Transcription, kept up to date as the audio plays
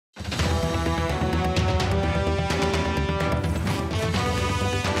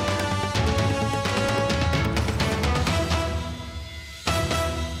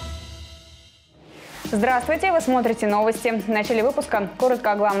Здравствуйте, вы смотрите новости. В начале выпуска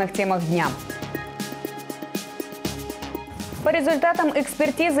коротко о главных темах дня. По результатам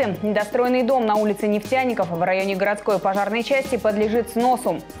экспертизы, недостроенный дом на улице Нефтяников в районе городской пожарной части подлежит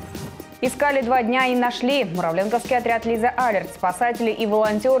сносу. Искали 2 дня и нашли. Муравленковский отряд «Лиза Алерт». Спасатели и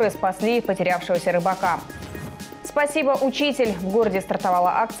волонтеры спасли потерявшегося рыбака. Спасибо, учитель! В городе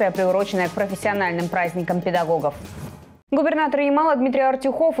стартовала акция, приуроченная к профессиональным праздникам педагогов. Губернатор Ямала Дмитрий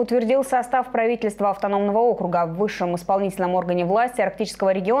Артюхов утвердил состав правительства автономного округа. В высшем исполнительном органе власти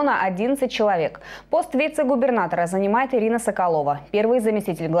Арктического региона 11 человек. Пост вице-губернатора занимает Ирина Соколова. Первый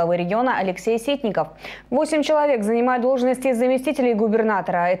заместитель главы региона Алексей Ситников. 8 человек занимают должности заместителей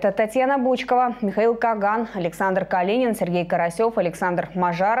губернатора. Это Татьяна Бучкова, Михаил Каган, Александр Калинин, Сергей Карасев, Александр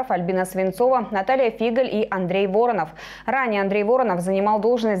Мажаров, Альбина Свинцова, Наталья Фигаль и Андрей Воронов. Ранее Андрей Воронов занимал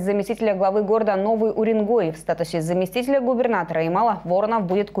должность заместителя главы города Новый Уренгой. В статусе заместителя губернатора Ямала Воронов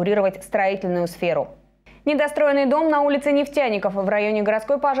будет курировать строительную сферу. Недостроенный дом на улице Нефтяников в районе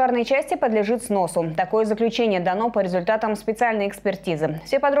городской пожарной части подлежит сносу. Такое заключение дано по результатам специальной экспертизы.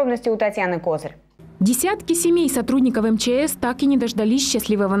 Все подробности у Татьяны Козырь. Десятки семей сотрудников МЧС так и не дождались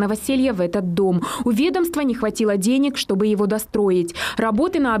счастливого новоселья в этот дом. У ведомства не хватило денег, чтобы его достроить.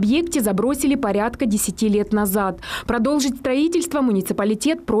 Работы на объекте забросили порядка 10 лет назад. Продолжить строительство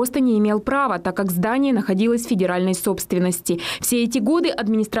муниципалитет просто не имел права, так как здание находилось в федеральной собственности. Все эти годы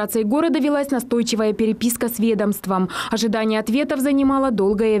администрацией города велась настойчивая переписка с ведомством. Ожидание ответов занимало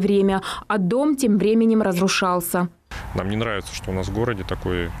долгое время, а дом тем временем разрушался. Нам не нравится, что у нас в городе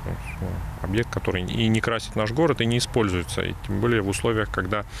такой объект, который и не красит наш город, и не используется. И тем более в условиях,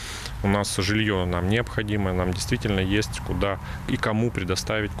 когда у нас жилье нам необходимо, нам действительно есть куда и кому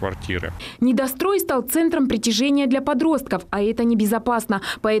предоставить квартиры. Недострой стал центром притяжения для подростков, а это небезопасно.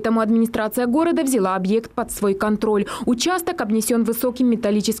 Поэтому администрация города взяла объект под свой контроль. Участок обнесен высоким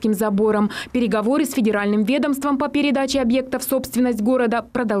металлическим забором. Переговоры с федеральным ведомством по передаче объекта в собственность города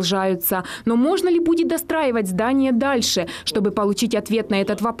продолжаются. Но можно ли будет достраивать здание дальше? Чтобы получить ответ на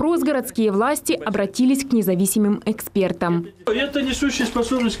этот вопрос, городские власти обратились к независимым экспертам. Эта несущая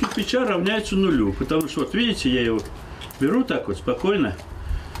способность кирпича равняется нулю, потому что, вот видите, я его беру так вот спокойно,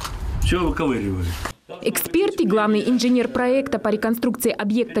 все выковыриваю. Эксперт и главный инженер проекта по реконструкции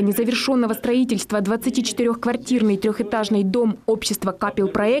объекта незавершенного строительства 24-квартирный трехэтажный дом общества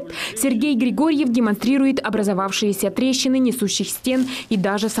 «Капелпроект» Сергей Григорьев демонстрирует образовавшиеся трещины несущих стен и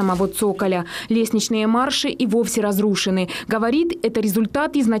даже самого цоколя. Лестничные марши и вовсе разрушены. Говорит, это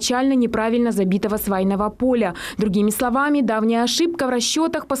результат изначально неправильно забитого свайного поля. Другими словами, давняя ошибка в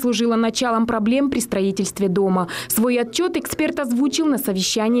расчетах послужила началом проблем при строительстве дома. Свой отчет эксперт озвучил на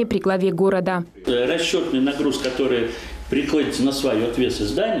совещании при главе города. Расчетная нагрузка, которая приходится на сваю от веса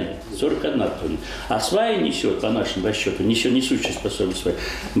здания, 41 тонна. А свая несет, по нашим расчетам, несущая способность свая,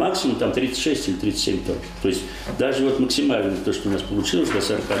 максимум там 36 или 37 тонн. То есть даже вот максимально то, что у нас получилось, до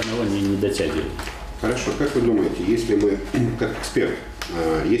 41 не дотягиваем. Хорошо, как вы думаете, если мы, как эксперт,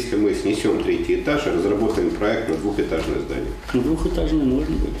 если мы снесем 3-й этаж и разработаем проект на 2-этажное здание? Ну, 2-этажное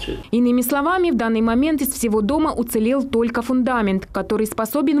можно будет. Иными словами, в данный момент из всего дома уцелел только фундамент, который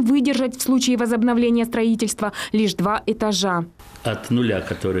способен выдержать в случае возобновления строительства лишь 2 этажа. От нуля,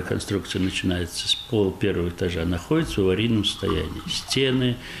 который конструкция начинается с пола 1-го этажа, находится в аварийном состоянии.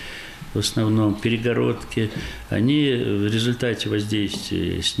 Стены, в основном перегородки, они в результате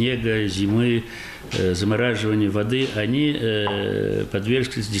воздействия снега, зимы, замораживания воды, они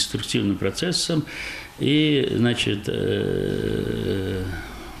подверглись деструктивным процессам и, значит,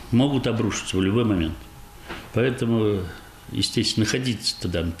 могут обрушиться в любой момент. Поэтому, естественно, находиться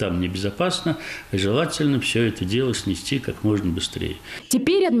там небезопасно, и желательно все это дело снести как можно быстрее.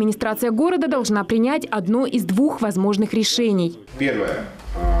 Теперь администрация города должна принять одно из 2 возможных решений. Первое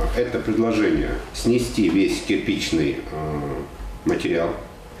 – это предложение снести весь кирпичный материал,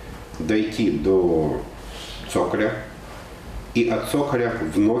 дойти до цоколя и от цоколя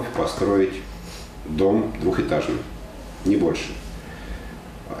вновь построить дом 2-этажный, не больше.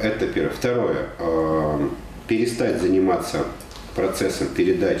 Это первое. Второе – перестать заниматься процессом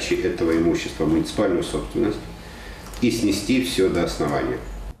передачи этого имущества в муниципальную собственность и снести все до основания.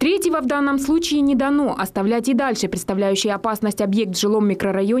 Третьего в данном случае не дано. Оставлять и дальше представляющий опасность объект в жилом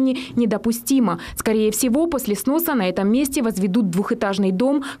микрорайоне недопустимо. Скорее всего, после сноса на этом месте возведут 2-этажный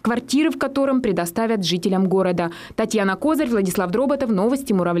дом, квартиры в котором предоставят жителям города. Татьяна Козырь, Владислав Дроботов,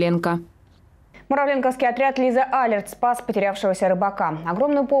 Новости, Муравленко. Муравленковский отряд «Лиза Алерт» спас потерявшегося рыбака.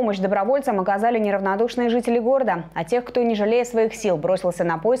 Огромную помощь добровольцам оказали неравнодушные жители города. А тех, кто, не жалея своих сил, бросился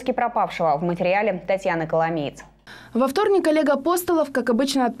на поиски пропавшего, в материале Татьяны Коломеец. Во вторник Олег Апостолов, как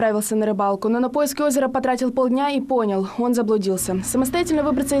обычно, отправился на рыбалку, но на поиски озера потратил полдня и понял – он заблудился. Самостоятельно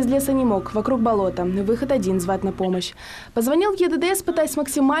выбраться из леса не мог, вокруг болота. Выход один – звать на помощь. Позвонил в ЕДДС, пытаясь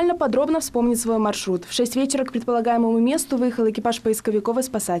максимально подробно вспомнить свой маршрут. В 6 вечера к предполагаемому месту выехал экипаж поисковиков и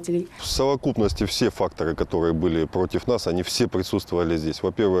спасателей. В совокупности все факторы, которые были против нас, они все присутствовали здесь.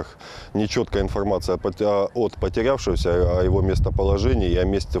 Во-первых, нечеткая информация от потерявшегося о его местоположении и о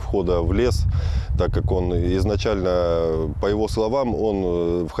месте входа в лес, так как он изначально, по его словам,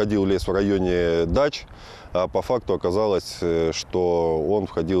 он входил в лес в районе дач, а по факту оказалось, что он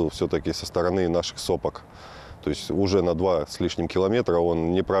входил все-таки со стороны наших сопок. То есть уже на 2 с лишним километра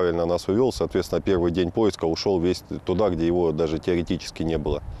он неправильно нас увел, соответственно, первый день поиска ушел весь туда, где его даже теоретически не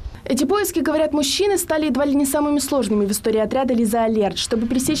было. Эти поиски, говорят мужчины, стали едва ли не самыми сложными в истории отряда «Лиза Алерт». Чтобы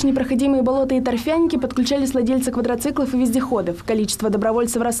пресечь непроходимые болота и торфяники, подключались владельцы квадроциклов и вездеходов. Количество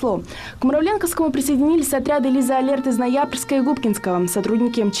добровольцев росло. К Муравленковскому присоединились отряды «Лиза Алерт» из Ноябрьска и Губкинского,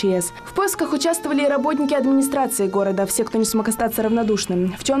 сотрудники МЧС. В поисках участвовали и работники администрации города, все, кто не смог остаться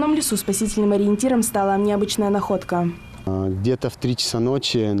равнодушным. В темном лесу спасительным ориентиром стала необычная находка. Где-то в 3 часа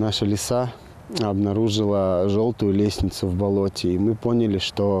ночи наша лиса обнаружила желтую лестницу в болоте, и мы поняли,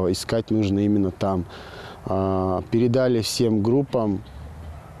 что искать нужно именно там. Передали всем группам,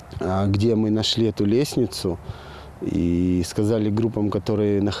 где мы нашли эту лестницу, и сказали группам,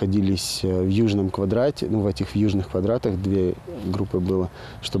 которые находились в южном квадрате, в этих южных квадратах 2 группы было,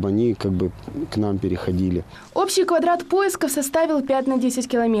 чтобы они как бы к нам переходили. Общий квадрат поисков составил 5 на 10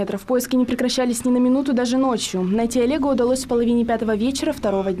 километров. Поиски не прекращались ни на минуту, даже ночью. Найти Олега удалось в половине 5-го вечера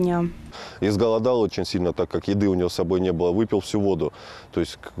 2-го дня. Изголодал очень сильно, так как еды у него с собой не было, выпил всю воду. То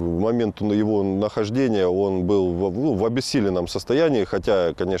есть в момент его нахождения он был в обессиленном состоянии,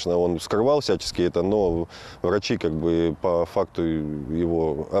 хотя, конечно, он скрывал всячески это, но врачи как бы по факту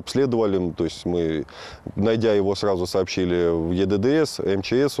его обследовали. То есть мы, найдя его, сразу сообщили в ЕДДС,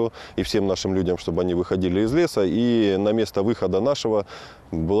 МЧСу и всем нашим людям, чтобы они выходили из леса, и на место выхода нашего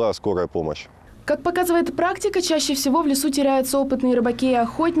была скорая помощь. Как показывает практика, чаще всего в лесу теряются опытные рыбаки и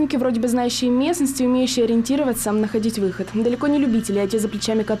охотники, вроде бы знающие местности, умеющие ориентироваться, находить выход. Далеко не любители, а те, за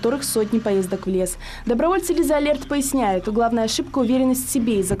плечами которых сотни поездок в лес. Добровольцы «Лиза Алерт» поясняют, главная ошибка – уверенность в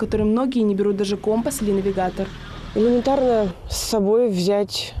себе, из-за которой многие не берут даже компас или навигатор. Элементарно с собой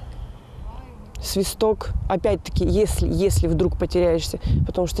взять свисток, опять-таки, если вдруг потеряешься,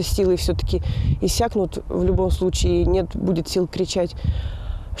 потому что силы все-таки иссякнут в любом случае, нет будет сил кричать.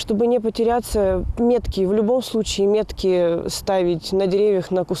 Чтобы не потеряться, метки, в любом случае метки ставить на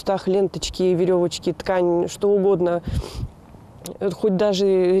деревьях, на кустах, ленточки, веревочки, ткань, что угодно. Хоть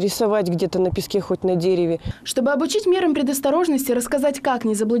даже рисовать где-то на песке, хоть на дереве. Чтобы обучить мерам предосторожности, рассказать, как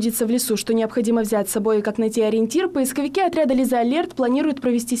не заблудиться в лесу, что необходимо взять с собой и как найти ориентир, поисковики отряда «Лиза Алерт» планируют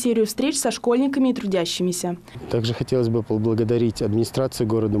провести серию встреч со школьниками и трудящимися. Также хотелось бы поблагодарить администрацию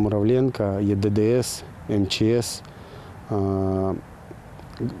города Муравленко, ЕДДС, МЧС,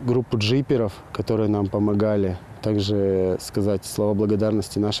 группу джиперов, которые нам помогали. Также сказать слова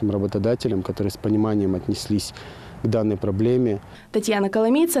благодарности нашим работодателям, которые с пониманием отнеслись к данной проблеме. Татьяна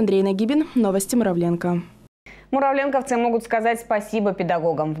Коломейц, Андрей Нагибин. Новости Муравленко. Муравленковцы могут сказать спасибо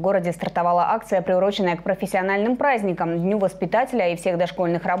педагогам. В городе стартовала акция, приуроченная к профессиональным праздникам, Дню воспитателя и всех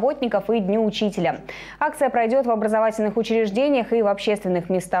дошкольных работников и Дню учителя. Акция пройдет в образовательных учреждениях и в общественных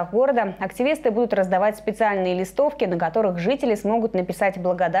местах города. Активисты будут раздавать специальные листовки, на которых жители смогут написать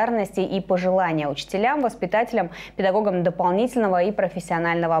благодарности и пожелания учителям, воспитателям, педагогам дополнительного и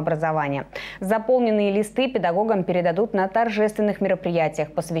профессионального образования. Заполненные листы педагогам передадут на торжественных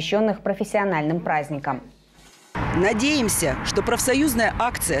мероприятиях, посвященных профессиональным праздникам. Надеемся, что профсоюзная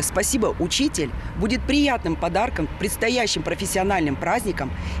акция «Спасибо, учитель» будет приятным подарком к предстоящим профессиональным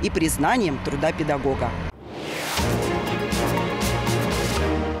праздникам и признанием труда педагога.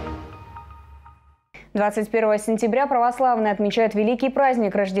 21 сентября православные отмечают великий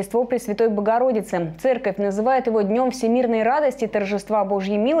праздник Рождество Пресвятой Богородицы. Церковь называет его днем всемирной радости, торжества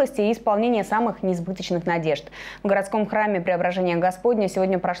Божьей милости и исполнения самых несбыточных надежд. В городском храме Преображения Господня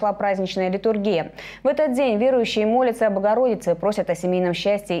сегодня прошла праздничная литургия. В этот день верующие молятся о Богородице, просят о семейном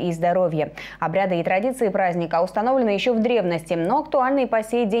счастье и здоровье. Обряды и традиции праздника установлены еще в древности, но актуальны и по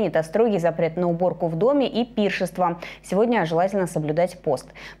сей день. Это строгий запрет на уборку в доме и пиршество. Сегодня желательно соблюдать пост.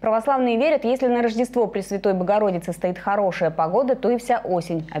 Православные верят, если на Рождество Пресвятой Богородицы стоит хорошая погода, то и вся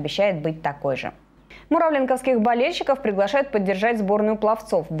осень обещает быть такой же. Муравленковских болельщиков приглашают поддержать сборную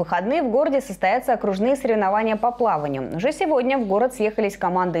пловцов. В выходные в городе состоятся окружные соревнования по плаванию. Уже сегодня в город съехались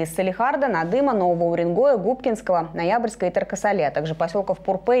команды из Салихарда, Надыма, Нового Уренгоя, Губкинского, Ноябрьска и Таркасале, а также поселков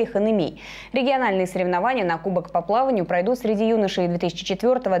Пурпе и Ханымей. Региональные соревнования на Кубок по плаванию пройдут среди юношей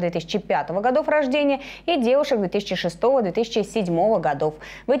 2004-2005 годов рождения и девушек 2006-2007 годов.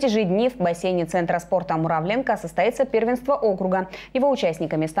 В эти же дни в бассейне Центра спорта Муравленко состоится первенство округа. Его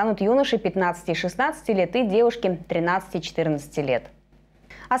участниками станут юноши 15-16 лет и девушки 13-14 лет.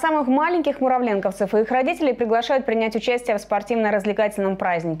 А самых маленьких муравленковцев и их родителей приглашают принять участие в спортивно-развлекательном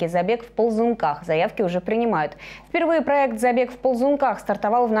празднике «Забег в ползунках». Заявки уже принимают. Впервые проект «Забег в ползунках»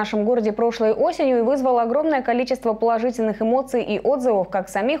 стартовал в нашем городе прошлой осенью и вызвал огромное количество положительных эмоций и отзывов как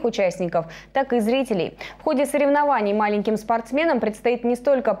самих участников, так и зрителей. В ходе соревнований маленьким спортсменам предстоит не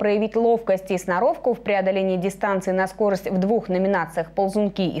столько проявить ловкость и сноровку в преодолении дистанции на скорость в двух номинациях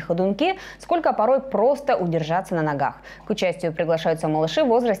 «Ползунки» и «Ходунки», сколько порой просто удержаться на ногах. К участию приглашаются малыши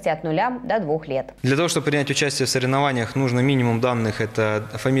в возрасте от 0 до 2 лет. Для того, чтобы принять участие в соревнованиях, нужно минимум данных. Это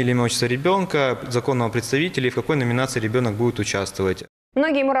фамилия, имя, отчество ребенка, законного представителя и в какой номинации ребенок будет участвовать.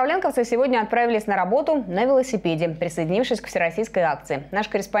 Многие муравленковцы сегодня отправились на работу на велосипеде, присоединившись к всероссийской акции. Наш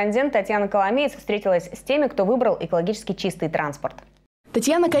корреспондент Татьяна Коломеец встретилась с теми, кто выбрал экологически чистый транспорт.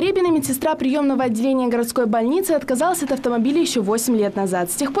 Татьяна Каребина, медсестра приемного отделения городской больницы, отказалась от автомобиля еще 8 лет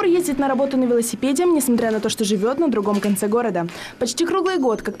назад. С тех пор ездит на работу на велосипеде, несмотря на то, что живет на другом конце города. Почти круглый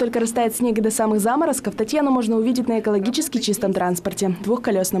год, как только растает снег до самых заморозков, Татьяну можно увидеть на экологически чистом транспорте –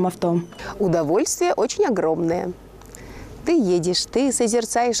 двухколесном авто. Удовольствие очень огромное. Ты едешь, ты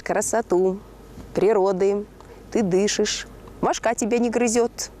созерцаешь красоту природы, ты дышишь, башка тебя не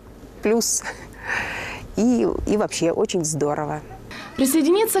грызет, плюс. И вообще очень здорово.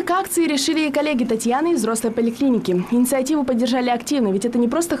 Присоединиться к акции решили и коллеги Татьяны из взрослой поликлиники. Инициативу поддержали активно, ведь это не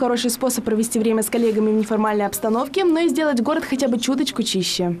просто хороший способ провести время с коллегами в неформальной обстановке, но и сделать город хотя бы чуточку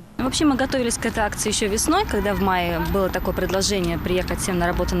чище. Вообще мы готовились к этой акции еще весной, когда в мае было такое предложение приехать всем на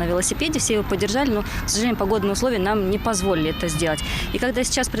работу на велосипеде. Все его поддержали, но, к сожалению, погодные условия нам не позволили это сделать. И когда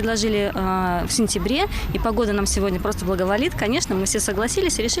сейчас предложили в сентябре, и погода нам сегодня просто благоволит, конечно, мы все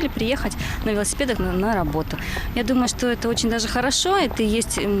согласились и решили приехать на велосипедах на работу. Я думаю, что это очень даже хорошо. Это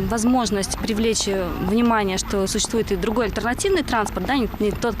есть возможность привлечь внимание, что существует и другой альтернативный транспорт, да,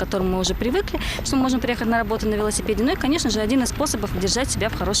 не тот, к которому мы уже привыкли, что мы можем приехать на работу на велосипеде. Ну и, конечно же, один из способов держать себя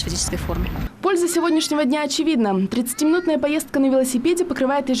в хорошей физической форме. Польза сегодняшнего дня очевидна. 30-минутная поездка на велосипеде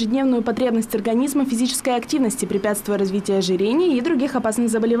покрывает ежедневную потребность организма физической активности, препятствуя развитию ожирения и других опасных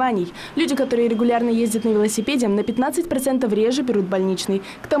заболеваний. Люди, которые регулярно ездят на велосипеде, на 15% реже берут больничный.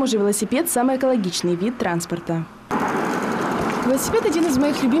 К тому же велосипед – самый экологичный вид транспорта. Велосипед – один из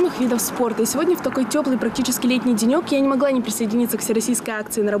моих любимых видов спорта. И сегодня в такой теплый, практически летний денек я не могла не присоединиться к всероссийской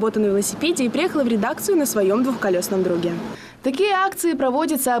акции на работу на велосипеде и приехала в редакцию на своем двухколесном друге. Такие акции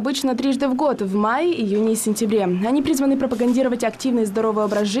проводятся обычно трижды в год – в мае, июне и сентябре. Они призваны пропагандировать активный и здоровый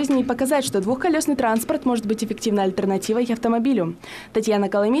образ жизни и показать, что двухколесный транспорт может быть эффективной альтернативой автомобилю. Татьяна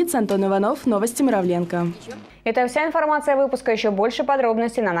Коломеец, Антон Иванов, Новости Муравленко. Это вся информация выпуска. Еще больше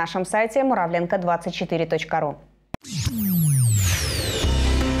подробностей на нашем сайте muravlenko24.ru.